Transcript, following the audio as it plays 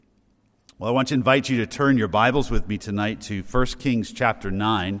Well, I want to invite you to turn your Bibles with me tonight to 1 Kings chapter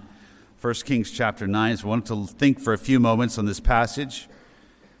 9. 1 Kings chapter 9. So I want to think for a few moments on this passage.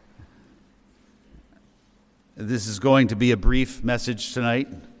 This is going to be a brief message tonight.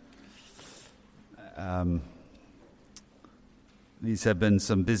 These have been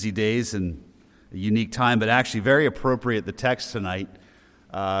some busy days and a unique time, but actually very appropriate. The text tonight,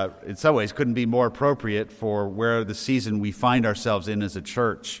 in some ways, couldn't be more appropriate for where the season we find ourselves in as a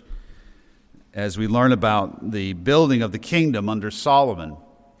church, as we learn about the building of the kingdom under Solomon.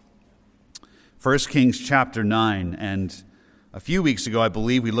 1 Kings chapter 9, and a few weeks ago, I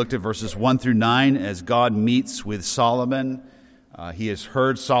believe, we looked at verses 1 through 9 as God meets with Solomon. He has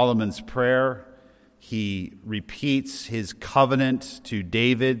heard Solomon's prayer. He repeats his covenant to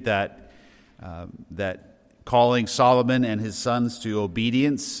David that calling Solomon and his sons to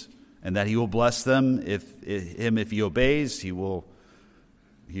obedience, and that he will bless them if he obeys. He will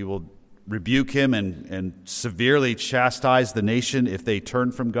rebuke him and severely chastise the nation if they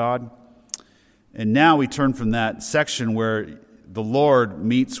turn from God. And now we turn from that section where the Lord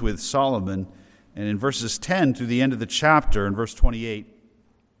meets with Solomon, and in verses 10 through the end of the chapter, in verse 28,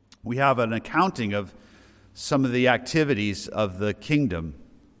 we have an accounting of some of the activities of the kingdom.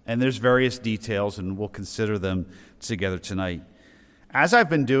 And there's various details, and we'll consider them together tonight. As I've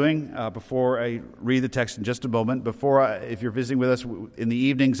been doing, before I read the text in just a moment, if you're visiting with us in the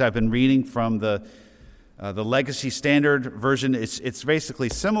evenings, I've been reading from the Legacy Standard version. It's basically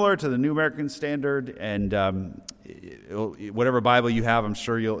similar to the New American Standard, and whatever Bible you have, I'm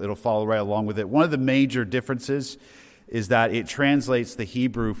sure it'll follow right along with it. One of the major differences is that it translates the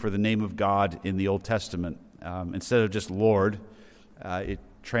Hebrew for the name of God in the Old Testament. Instead of just Lord, it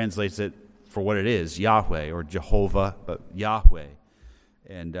translates it for what it is, Yahweh or Jehovah, but Yahweh.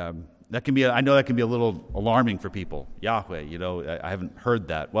 And that can be, I know that can be a little alarming for people. Yahweh, I haven't heard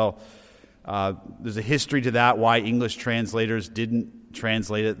that. Well, there's a history to that, why English translators didn't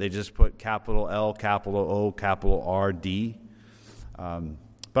translate it. They just put capital L, capital O, capital R, D.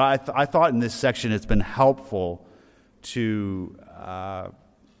 But I thought in this section it's been helpful to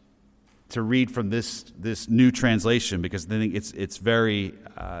read from this new translation, because I think it's very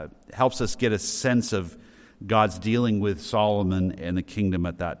helps us get a sense of God's dealing with Solomon and the kingdom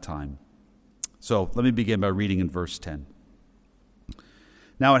at that time. So let me begin by reading in verse 10.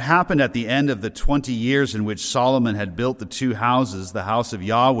 Now it happened at the end of the 20 years in which Solomon had built the two houses, the house of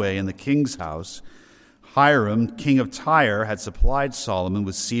Yahweh and the king's house, Hiram, king of Tyre, had supplied Solomon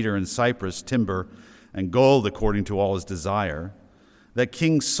with cedar and cypress, timber, and gold according to all his desire, that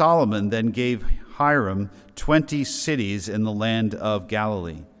King Solomon then gave Hiram 20 cities in the land of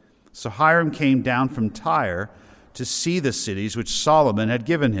Galilee. So Hiram came down from Tyre to see the cities which Solomon had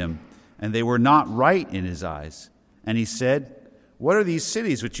given him, and they were not right in his eyes. And he said, "What are these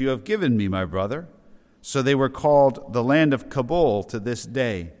cities which you have given me, my brother?" So they were called the land of Kabul to this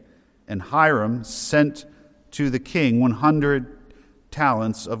day. And Hiram sent to the king 100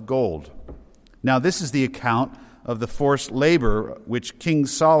 talents of gold. Now this is the account of the forced labor which King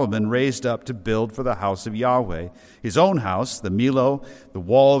Solomon raised up to build for the house of Yahweh, his own house, the Millo, the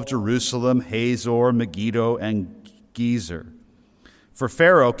wall of Jerusalem, Hazor, Megiddo, and Gezer. For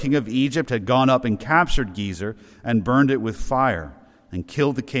Pharaoh, king of Egypt, had gone up and captured Gezer and burned it with fire, and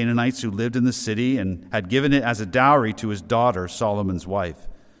killed the Canaanites who lived in the city, and had given it as a dowry to his daughter, Solomon's wife.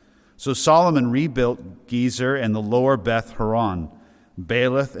 So Solomon rebuilt Gezer and the lower Beth Horon,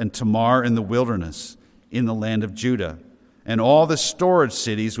 Baalath and Tamar in the wilderness, in the land of Judah, and all the storage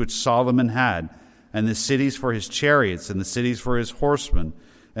cities which Solomon had, and the cities for his chariots, and the cities for his horsemen,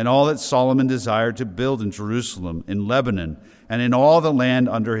 and all that Solomon desired to build in Jerusalem, in Lebanon, and in all the land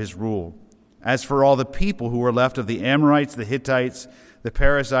under his rule. As for all the people who were left of the Amorites, the Hittites, the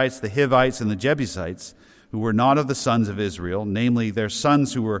Perizzites, the Hivites, and the Jebusites, who were not of the sons of Israel, namely their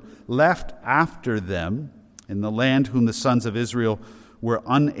sons who were left after them in the land whom the sons of Israel were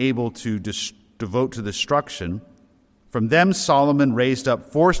unable to devote to destruction, from them Solomon raised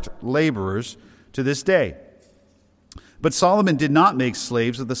up forced laborers to this day. But Solomon did not make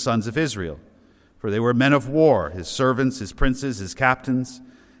slaves of the sons of Israel, for they were men of war, his servants, his princes, his captains,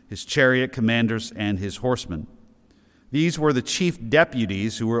 his chariot commanders, and his horsemen. These were the chief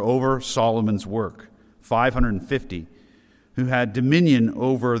deputies who were over Solomon's work, 550, who had dominion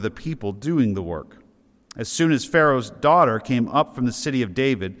over the people doing the work. As soon as Pharaoh's daughter came up from the city of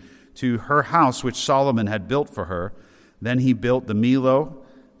David to her house which Solomon had built for her, then he built the Millo,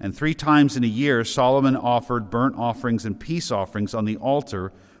 and 3 times in a year Solomon offered burnt offerings and peace offerings on the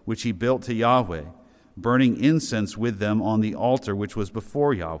altar which he built to Yahweh, burning incense with them on the altar which was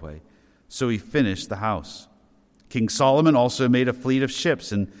before Yahweh. So he finished the house. King Solomon also made a fleet of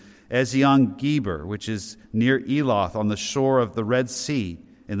ships and Ezion-Geber, which is near Eloth on the shore of the Red Sea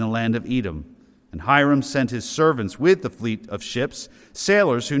in the land of Edom. And Hiram sent his servants with the fleet of ships,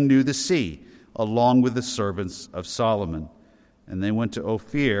 sailors who knew the sea, along with the servants of Solomon. And they went to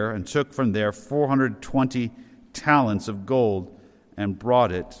Ophir and took from there 420 talents of gold and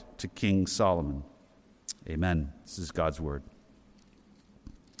brought it to King Solomon. Amen. This is God's word.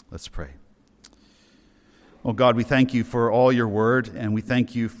 Let's pray. Oh God, we thank you for all your word, and we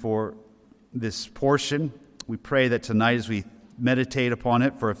thank you for this portion. We pray that tonight as we meditate upon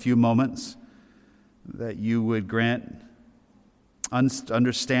it for a few moments, that you would grant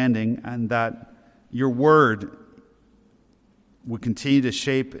understanding and that your word would continue to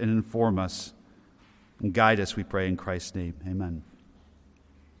shape and inform us and guide us, we pray in Christ's name. Amen.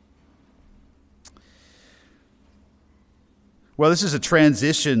 Well, this is a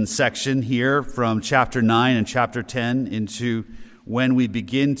transition section here from chapter 9 and chapter 10 into when we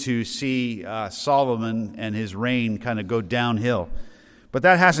begin to see Solomon and his reign kind of go downhill. But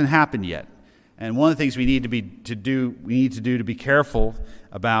that hasn't happened yet. And one of the things we need to do to be careful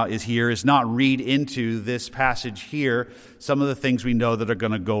about is not read into this passage here some of the things we know that are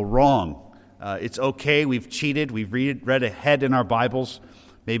going to go wrong. It's okay, we've cheated, we've read ahead in our Bibles.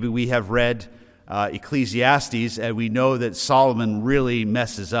 Maybe we have read Ecclesiastes, and we know that Solomon really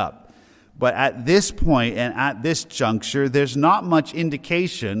messes up. But at this point and at this juncture, there's not much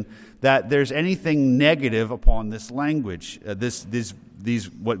indication that there's anything negative upon this language,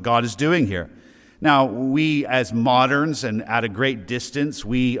 what God is doing here. Now, we as moderns and at a great distance,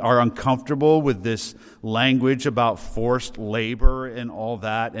 we are uncomfortable with this language about forced labor and all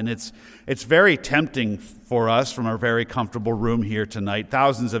that. And it's very tempting for us from our very comfortable room here tonight,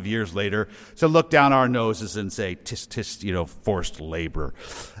 thousands of years later, to look down our noses and say, tis, forced labor.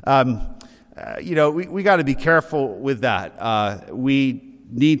 We got to be careful with that. We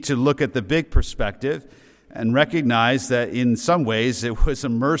need to look at the big perspective and recognize that in some ways it was a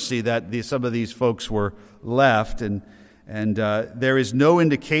mercy that some of these folks were left. And there is no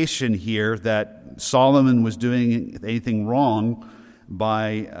indication here that Solomon was doing anything wrong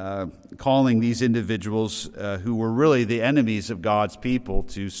by calling these individuals who were really the enemies of God's people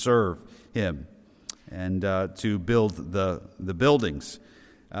to serve him and to build the buildings.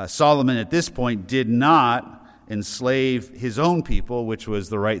 Solomon at this point did not enslave his own people, which was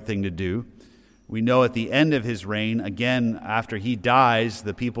the right thing to do. We know at the end of his reign, again, after he dies,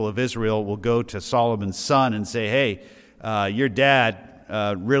 the people of Israel will go to Solomon's son and say, hey, your dad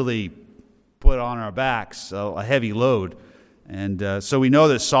really put on our backs a heavy load. And so we know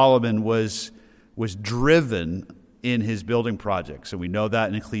that Solomon was driven in his building projects, and we know that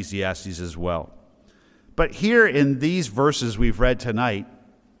in Ecclesiastes as well. But here in these verses we've read tonight,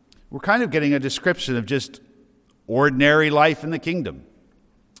 we're kind of getting a description of just ordinary life in the kingdom.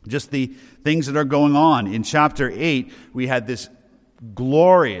 Just the things that are going on. In chapter 8, we had this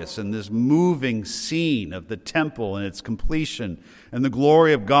glorious and this moving scene of the temple and its completion, and the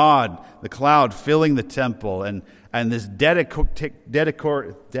glory of God, the cloud filling the temple, and this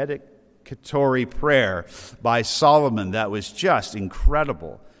dedicatory prayer by Solomon that was just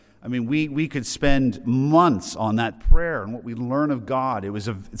incredible. I mean, we could spend months on that prayer and what we learn of God. It's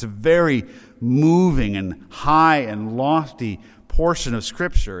a very moving and high and lofty portion of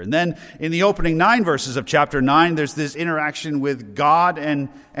Scripture. And then in the opening 9 verses of chapter 9, there's this interaction with God and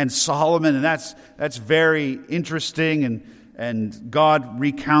Solomon, and that's very interesting. And God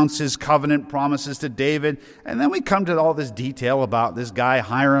recounts his covenant promises to David. And then we come to all this detail about this guy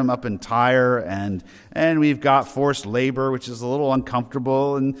Hiram up in Tyre, and we've got forced labor, which is a little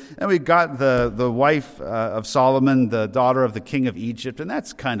uncomfortable. And we've got the wife of Solomon, the daughter of the king of Egypt, and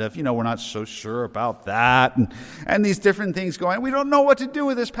that's kind of, we're not so sure about that. And these different things going. We don't know what to do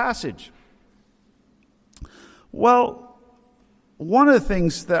with this passage. Well, one of the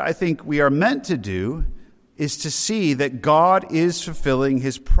things that I think we are meant to do is to see that God is fulfilling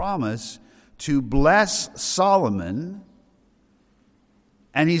his promise to bless Solomon,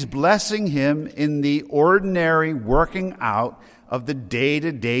 and he's blessing him in the ordinary working out of the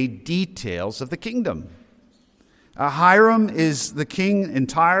day-to-day details of the kingdom. Hiram is the king in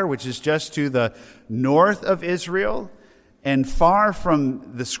Tyre, which is just to the north of Israel, and far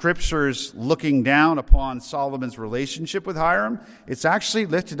from the scriptures looking down upon Solomon's relationship with Hiram, it's actually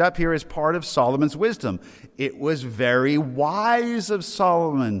lifted up here as part of Solomon's wisdom. It was very wise of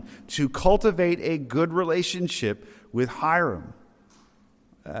Solomon to cultivate a good relationship with Hiram.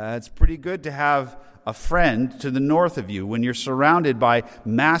 It's pretty good to have a friend to the north of you when you're surrounded by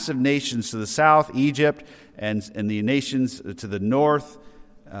massive nations to the south, Egypt, and the nations to the north,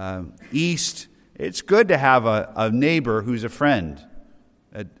 east. It's good to have a neighbor who's a friend.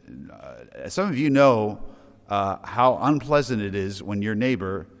 Some of you know how unpleasant it is when your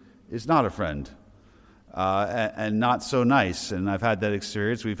neighbor is not a friend and not so nice. And I've had that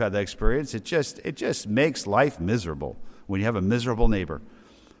experience. We've had that experience. It just makes life miserable when you have a miserable neighbor.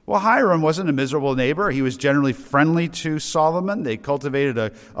 Well, Hiram wasn't a miserable neighbor. He was generally friendly to Solomon. They cultivated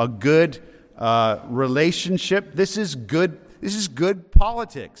a good relationship. This is good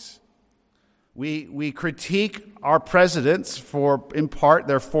politics. We critique our presidents for, in part,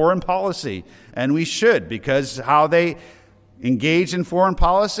 their foreign policy, and we should, because how they engage in foreign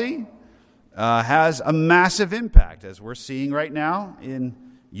policy has a massive impact, as we're seeing right now in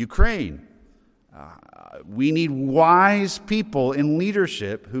Ukraine. We need wise people in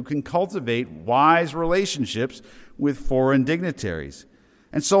leadership who can cultivate wise relationships with foreign dignitaries.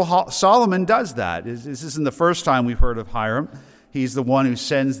 And so Solomon does that. This isn't the first time we've heard of Hiram. He's the one who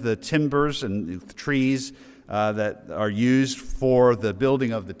sends the timbers and the trees that are used for the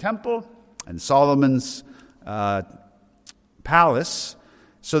building of the temple and Solomon's palace.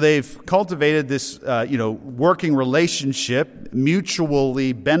 So they've cultivated this, working relationship,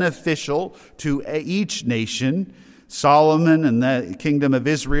 mutually beneficial to each nation. Solomon and the kingdom of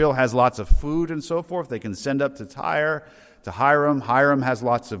Israel has lots of food and so forth. They can send up to Tyre, to Hiram. Hiram has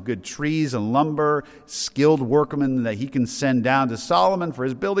lots of good trees and lumber, skilled workmen that he can send down to Solomon for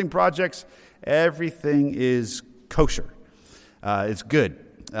his building projects. Everything is kosher. It's good.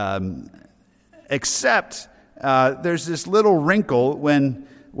 Except there's this little wrinkle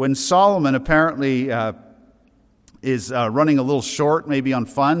when Solomon apparently is running a little short maybe on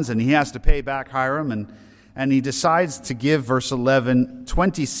funds, and he has to pay back Hiram, and he decides to give, verse 11,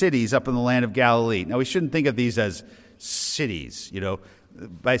 20 cities up in the land of Galilee. Now, we shouldn't think of these as cities.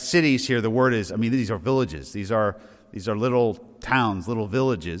 By cities here, the word is, these are villages. These are little towns, little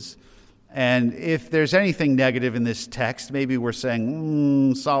villages. And if there's anything negative in this text, maybe we're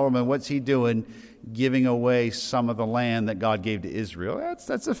saying, Solomon, what's he doing giving away some of the land that God gave to Israel?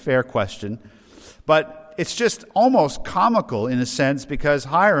 That's a fair question. But it's just almost comical in a sense, because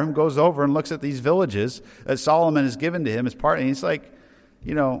Hiram goes over and looks at these villages that Solomon has given to him as part, and he's like,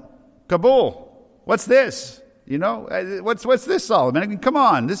 Kabul, what's this? What's this, Solomon? Come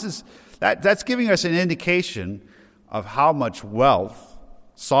on, that's giving us an indication of how much wealth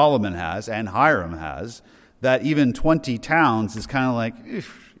Solomon has and Hiram has, that even 20 towns is kind of like,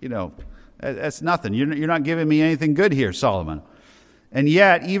 that's nothing. You're not giving me anything good here, Solomon. And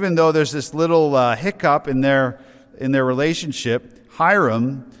yet, even though there's this little hiccup in their relationship,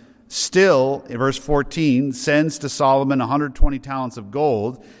 Hiram still, in verse 14, sends to Solomon 120 talents of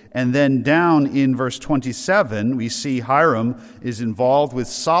gold. And then down in verse 27, we see Hiram is involved with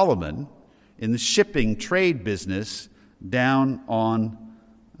Solomon in the shipping trade business down on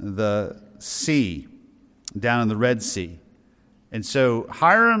the sea, down in the Red Sea. And so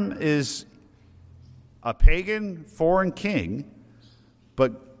Hiram is a pagan foreign king,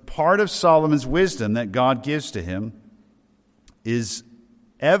 but part of Solomon's wisdom that God gives to him is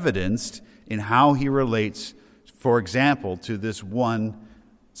evidenced in how he relates, for example, to this one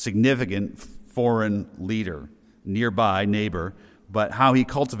significant foreign leader, nearby neighbor, but how he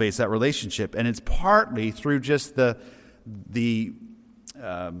cultivates that relationship. And it's partly through just the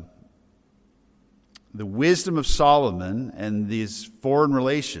wisdom of Solomon and these foreign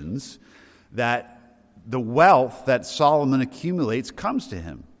relations that the wealth that Solomon accumulates comes to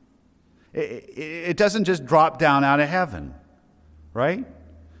him. It doesn't just drop down out of heaven, right?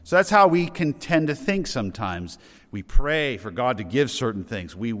 So that's how we can tend to think sometimes. We pray for God to give certain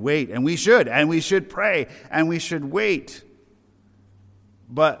things. We wait, and we should pray, and we should wait.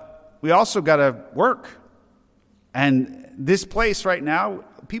 But we also got to work. And this place right now,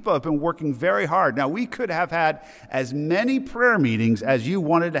 people have been working very hard. Now, we could have had as many prayer meetings as you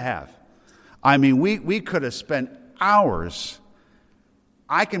wanted to have. We could have spent hours.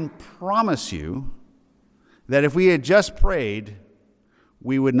 I can promise you that if we had just prayed,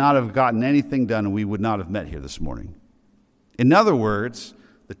 we would not have gotten anything done, and we would not have met here this morning. In other words,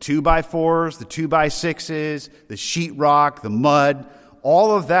 the 2x4s, the 2x6s, the sheetrock, the mud,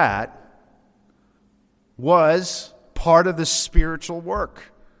 all of that was part of the spiritual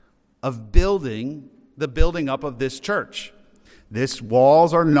work of building up of this church. These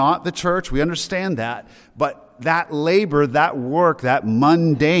walls are not the church. We understand that. But that labor, that work, that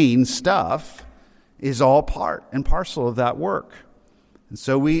mundane stuff is all part and parcel of that work. And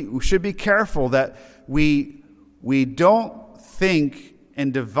so we should be careful that we don't think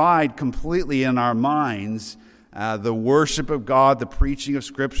and divide completely in our minds the worship of God, the preaching of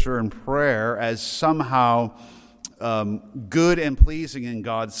Scripture and prayer as somehow good and pleasing in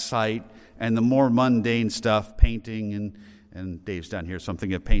God's sight, and the more mundane stuff, painting And Dave's down here,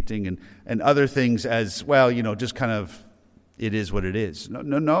 something of painting and other things as, well, just kind of, it is what it is.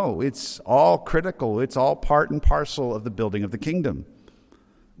 No. It's all critical. It's all part and parcel of the building of the kingdom.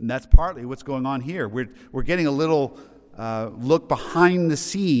 And that's partly what's going on here. We're getting a little look behind the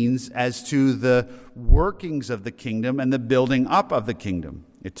scenes as to the workings of the kingdom and the building up of the kingdom.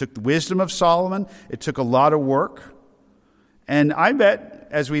 It took the wisdom of Solomon. It took a lot of work. And I bet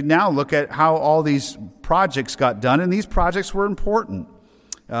as we now look at how all these projects got done, and these projects were important.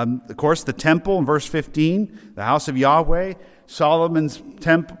 Of course, the temple in verse 15, the house of Yahweh, Solomon's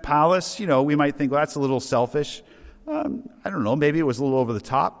temple palace, we might think, well, that's a little selfish. I don't know, maybe it was a little over the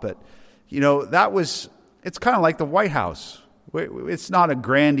top, but, it's kind of like the White House. It's not a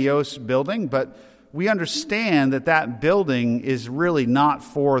grandiose building, but we understand that building is really not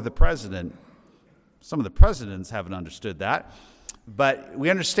for the president. Some of the presidents haven't understood that. But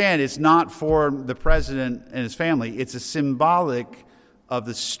we understand it's not for the president and his family. It's a symbolic of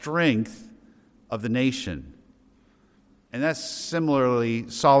the strength of the nation. And that's similarly,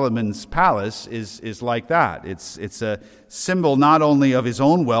 Solomon's palace is like that. It's a symbol not only of his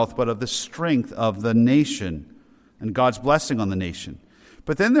own wealth, but of the strength of the nation and God's blessing on the nation.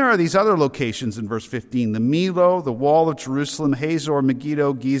 But then there are these other locations in verse 15, the Millo, the wall of Jerusalem, Hazor,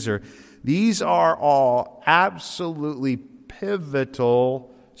 Megiddo, Gezer. These are all absolutely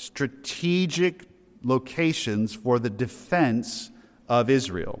pivotal, strategic locations for the defense of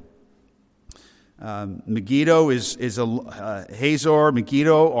Israel. Megiddo is Hazor,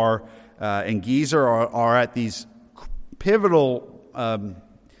 Megiddo, and Gezer are at these pivotal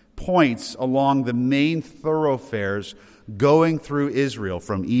points along the main thoroughfares going through Israel,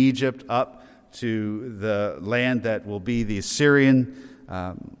 from Egypt up to the land that will be the Assyrian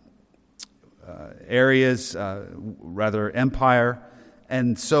areas, empire.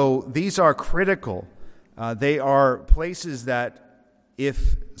 And so these are critical. They are places that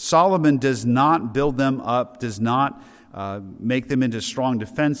if Solomon does not build them up, does not make them into strong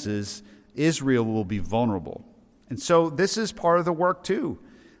defenses, Israel will be vulnerable. And so this is part of the work too.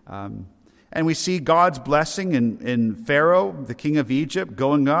 And we see God's blessing in Pharaoh, the king of Egypt,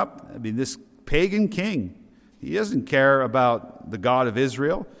 going up. I mean, this pagan king, he doesn't care about the God of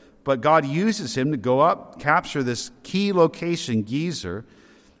Israel, but God uses him to go up, capture this key location, Gezer,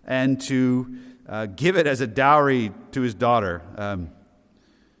 and to give it as a dowry to his daughter.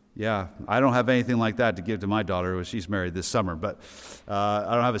 I don't have anything like that to give to my daughter. She's married this summer, but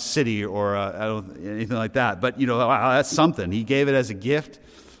I don't have a city or anything like that. But, that's something. He gave it as a gift,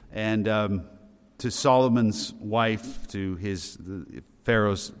 and to Solomon's wife, to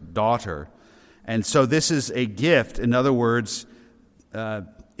Pharaoh's daughter. And so this is a gift. In other words,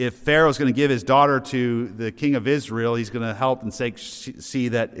 if Pharaoh's going to give his daughter to the king of Israel, he's going to help and see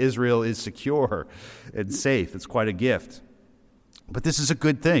that Israel is secure and safe. It's quite a gift. But this is a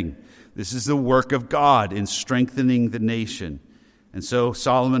good thing. This is the work of God in strengthening the nation. And so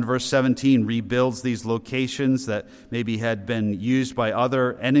Solomon, verse 17, rebuilds these locations that maybe had been used by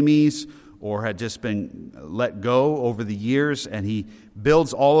other enemies or had just been let go over the years, and he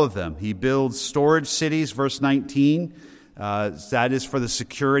builds all of them. He builds storage cities, verse 19. That is for the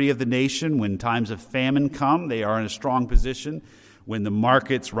security of the nation. When times of famine come, they are in a strong position. When the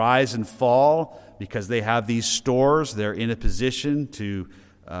markets rise and fall, because they have these stores, they're in a position to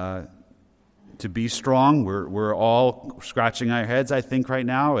be strong. We're all scratching our heads, I think, right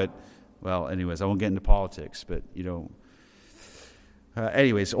now. Anyways, I won't get into politics, but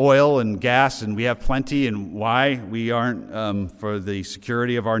oil and gas, and we have plenty. And why we aren't for the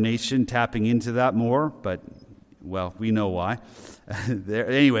security of our nation tapping into that more, but we know why.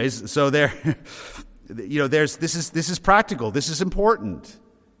 This is practical. This is important.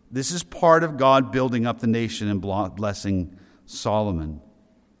 This is part of God building up the nation and blessing Solomon.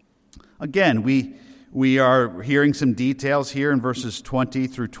 Again, we are hearing some details here in verses 20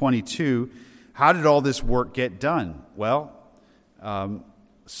 through 22. How did all this work get done? Well,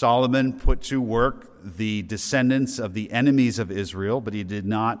 Solomon put to work the descendants of the enemies of Israel, but he did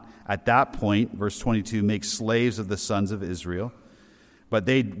not, at that point, verse 22, make slaves of the sons of Israel. But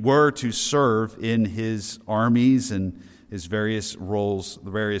they were to serve in his armies and his various roles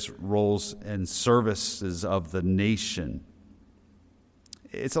and services of the nation.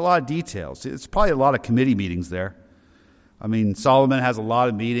 It's a lot of details. It's probably a lot of committee meetings there. I mean, Solomon has a lot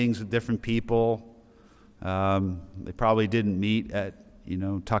of meetings with different people. They probably didn't meet at,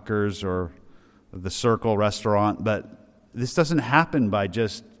 Tucker's or the Circle restaurant, but this doesn't happen by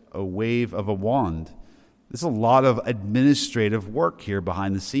just a wave of a wand. There's a lot of administrative work here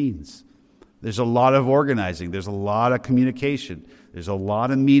behind the scenes. There's a lot of organizing. There's a lot of communication. There's a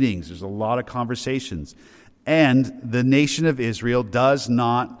lot of meetings. There's a lot of conversations. And the nation of Israel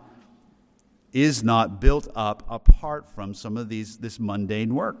is not built up apart from some of this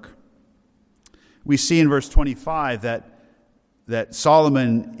mundane work. We see in verse 25 that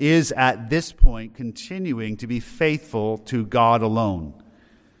Solomon is at this point continuing to be faithful to God alone.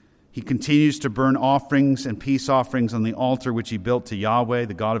 He continues to burn offerings and peace offerings on the altar which he built to Yahweh,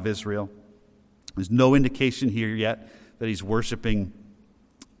 the God of Israel. There's no indication here yet that he's worshiping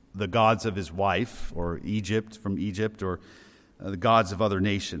the gods of his wife, or from Egypt, or the gods of other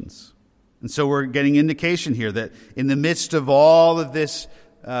nations. And so we're getting indication here that in the midst of all of this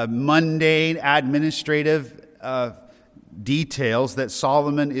mundane administrative details, that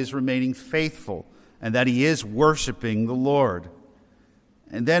Solomon is remaining faithful and that he is worshiping the Lord.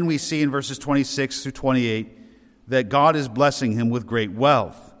 And then we see in verses 26 through 28 that God is blessing him with great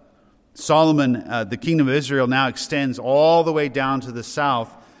wealth. Solomon, the kingdom of Israel, now extends all the way down to the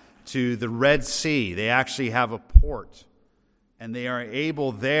south to the Red Sea. They actually have a port, and they are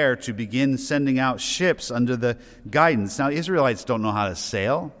able there to begin sending out ships under the guidance. Now, Israelites don't know how to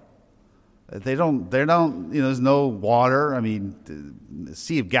sail. They don't, there's no water. I mean, the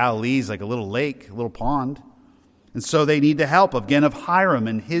Sea of Galilee is like a little lake, a little pond. And so they need the help, again, of Hiram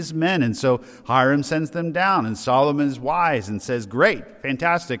and his men. And so Hiram sends them down, and Solomon is wise and says, great,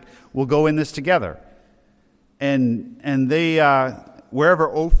 fantastic, we'll go in this together. And they,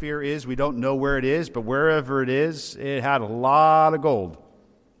 wherever Ophir is, we don't know where it is, but wherever it is, it had a lot of gold.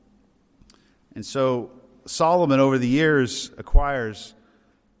 And so Solomon, over the years, acquires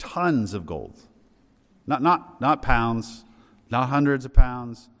tons of gold. Not pounds, not hundreds of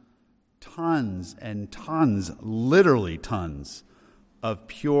pounds, tons and tons, literally tons, of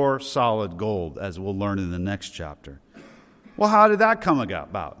pure, solid gold, as we'll learn in the next chapter. Well, how did that come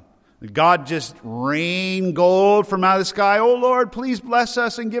about? God just rained gold from out of the sky. Oh, Lord, please bless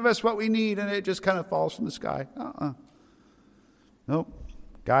us and give us what we need. And it just kind of falls from the sky. Nope.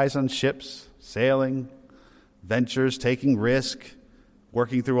 Guys on ships, sailing, ventures, taking risk,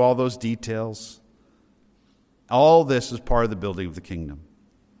 working through all those details. All this is part of the building of the kingdom.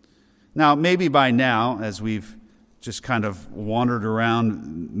 Now, maybe by now, as we've just kind of wandered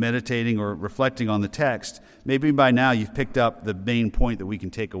around meditating or reflecting on the text, maybe by now you've picked up the main point that we can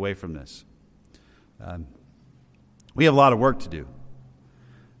take away from this. We have a lot of work to do.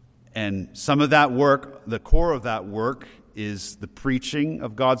 And some of that work, the core of that work, is the preaching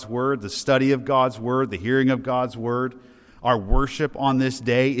of God's word, the study of God's word, the hearing of God's word. Our worship on this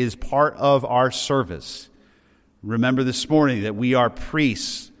day is part of our service. Remember this morning that we are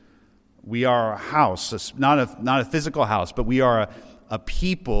priests. We are a house, not a physical house, but we are a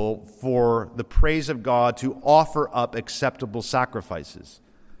people for the praise of God to offer up acceptable sacrifices.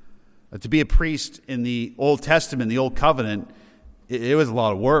 To be a priest in the Old Testament, the Old Covenant, it was a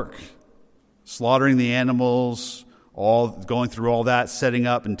lot of work. Slaughtering the animals, going through all that, setting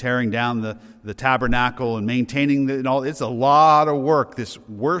up and tearing down the tabernacle and maintaining it's a lot of work. This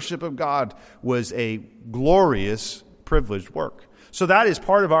worship of God was a glorious, privileged work. So that is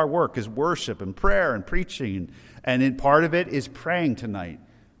part of our work, is worship and prayer and preaching. And part of it is praying tonight.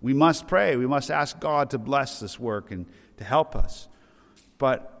 We must pray. We must ask God to bless this work and to help us.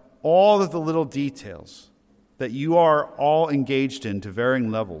 But all of the little details that you are all engaged in to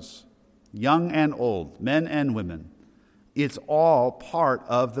varying levels, young and old, men and women, it's all part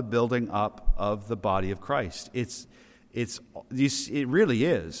of the building up of the body of Christ. It really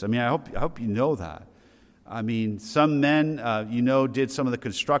is. I mean, I hope you know that. I mean, some men, did some of the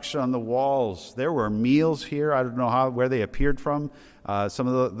construction on the walls. There were meals here. I don't know where they appeared from. Some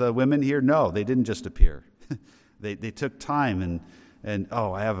of the women here, no, they didn't just appear. They took time and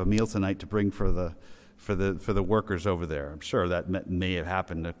I have a meal tonight to bring for the workers over there. I'm sure that may have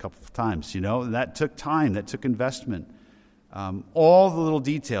happened a couple of times. And that took time. That took investment. All the little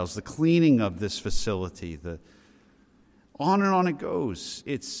details, the cleaning of this facility, on and on it goes.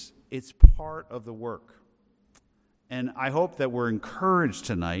 It's part of the work. And I hope that we're encouraged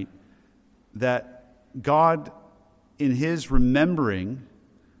tonight that God, in his remembering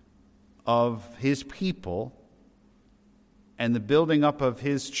of his people and the building up of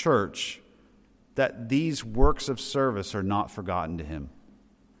his church, that these works of service are not forgotten to him.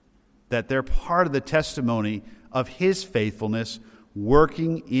 That they're part of the testimony of his faithfulness,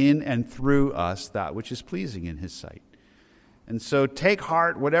 working in and through us that which is pleasing in his sight. And so take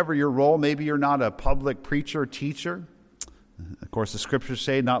heart, whatever your role. Maybe you're not a public preacher or teacher. Of course, the scriptures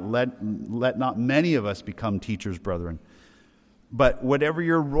say, let not many of us become teachers, brethren. But whatever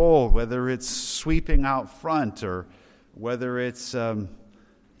your role, whether it's sweeping out front or whether it's, sometimes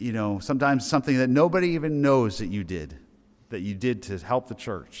something that nobody even knows that you did to help the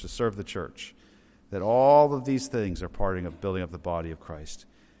church, to serve the church. that all of these things are part of building up the body of Christ.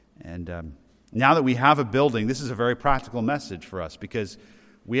 And now that we have a building, this is a very practical message for us because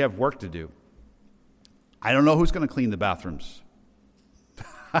we have work to do. I don't know who's going to clean the bathrooms.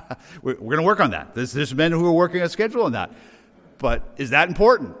 We're going to work on that. There's men who are working on a schedule on that. But is that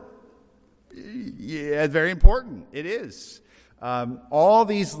important? Yeah, very important. It is. All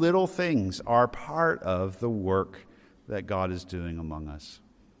these little things are part of the work that God is doing among us.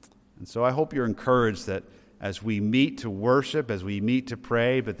 And so I hope you're encouraged that as we meet to worship, as we meet to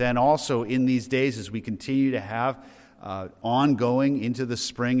pray, but then also in these days as we continue to have ongoing into the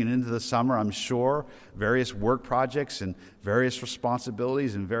spring and into the summer, I'm sure, various work projects and various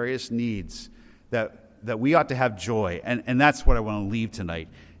responsibilities and various needs, that we ought to have joy. And that's what I want to leave tonight,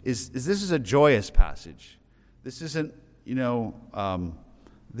 is this is a joyous passage. This isn't,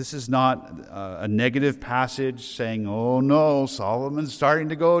 this is not a negative passage saying, oh no, Solomon's starting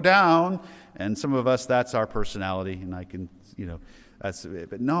to go down. And some of us, that's our personality, and I can, that's it.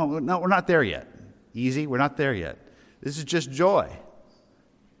 But no, we're not there yet. Easy, we're not there yet. This is just joy.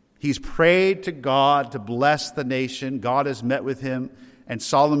 He's prayed to God to bless the nation. God has met with him, and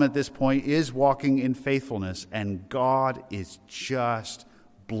Solomon at this point is walking in faithfulness, and God is just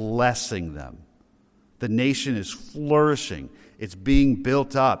blessing them. The nation is flourishing. It's being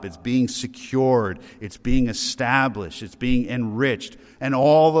built up. It's being secured. It's being established. It's being enriched. And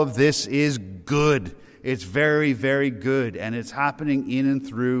all of this is good. It's very, very good. And it's happening in and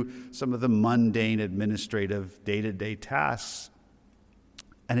through some of the mundane administrative day-to-day tasks.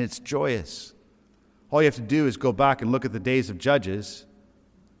 And it's joyous. All you have to do is go back and look at the days of Judges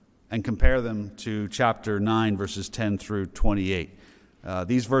and compare them to chapter 9, verses 10 through 28.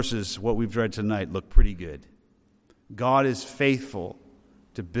 These verses, what we've read tonight, look pretty good. God is faithful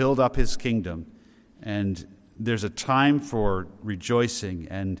to build up his kingdom, and there's a time for rejoicing,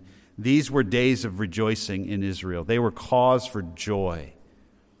 and these were days of rejoicing in Israel. They were cause for joy,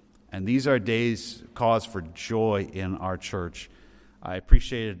 and these are days cause for joy in our church. I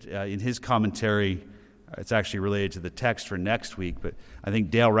appreciated in his commentary, it's actually related to the text for next week, but I think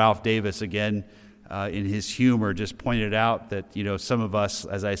Dale Ralph Davis, again, in his humor, just pointed out that, some of us,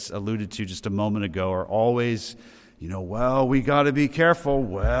 as I alluded to just a moment ago, are always, well, we got to be careful.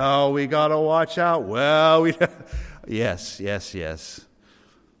 Well, we got to watch out. Well, yes.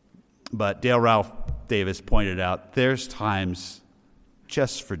 But Dale Ralph Davis pointed out there's times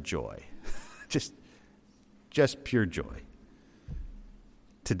just for joy, just pure joy.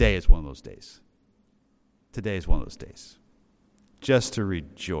 Today is one of those days. Today is one of those days. Just to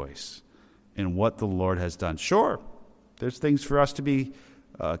rejoice in what the Lord has done. Sure, there's things for us to be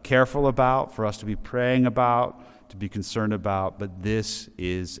careful about, for us to be praying about, to be concerned about, but this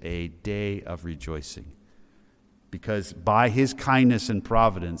is a day of rejoicing. Because by his kindness and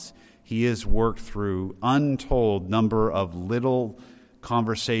providence, he has worked through untold number of little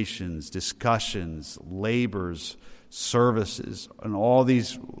conversations, discussions, labors, services, and all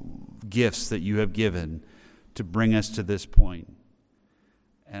these gifts that you have given to bring us to this point.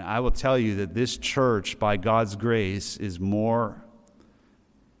 And I will tell you that this church, by God's grace, is more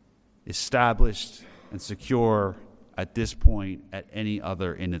established and secure at this point at any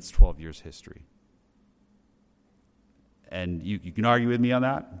other in its 12 years history. And you can argue with me on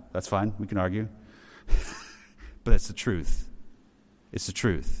that. That's fine. We can argue. But it's the truth. It's the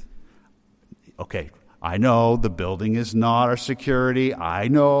truth. Okay, I know the building is not our security. I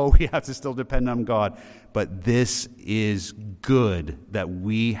know we have to still depend on God. But this is good that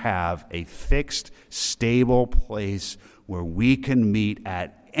we have a fixed, stable place where we can meet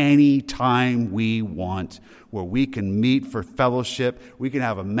at any time we want, where we can meet for fellowship. We can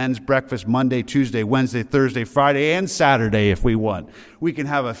have a men's breakfast Monday, Tuesday, Wednesday, Thursday, Friday, and Saturday if we want. We can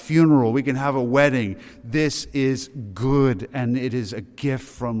have a funeral. We can have a wedding. This is good, and it is a gift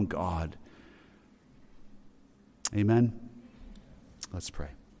from God. Amen? Let's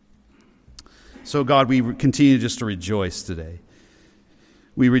pray. So, God, we continue just to rejoice today.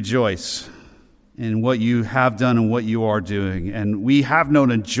 We rejoice in what you have done and what you are doing. And we have known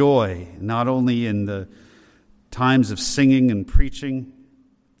a joy, not only in the times of singing and preaching,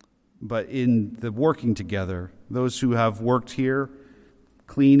 but in the working together. Those who have worked here,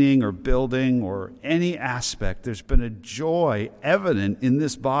 cleaning or building or any aspect, there's been a joy evident in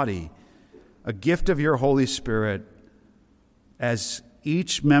this body, a gift of your Holy Spirit, as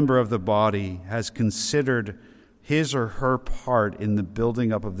each member of the body has considered his or her part in the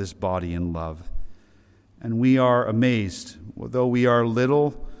building up of this body in love. And we are amazed. Though we are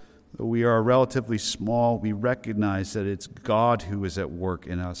little, though we are relatively small, we recognize that it's God who is at work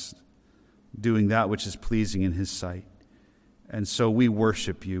in us, doing that which is pleasing in his sight. And so we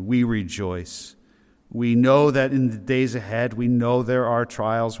worship you. We rejoice. We know that in the days ahead, we know there are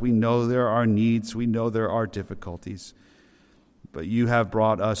trials, we know there are needs, we know there are difficulties. But you have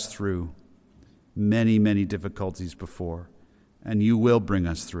brought us through many, many difficulties before, and you will bring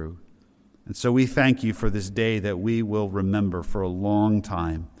us through. And so we thank you for this day that we will remember for a long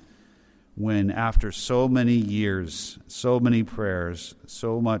time, when after so many years, so many prayers,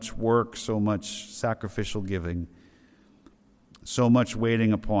 so much work, so much sacrificial giving, so much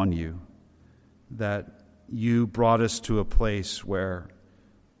waiting upon you, that you brought us to a place where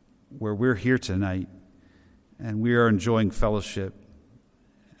we're here tonight and we are enjoying fellowship,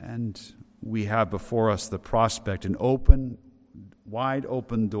 and we have before us the prospect, an open, wide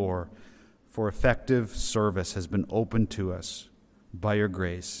open door for effective service has been opened to us by your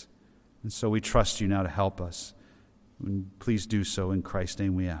grace. And so we trust you now to help us. And please do so in Christ's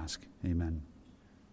name we ask. Amen.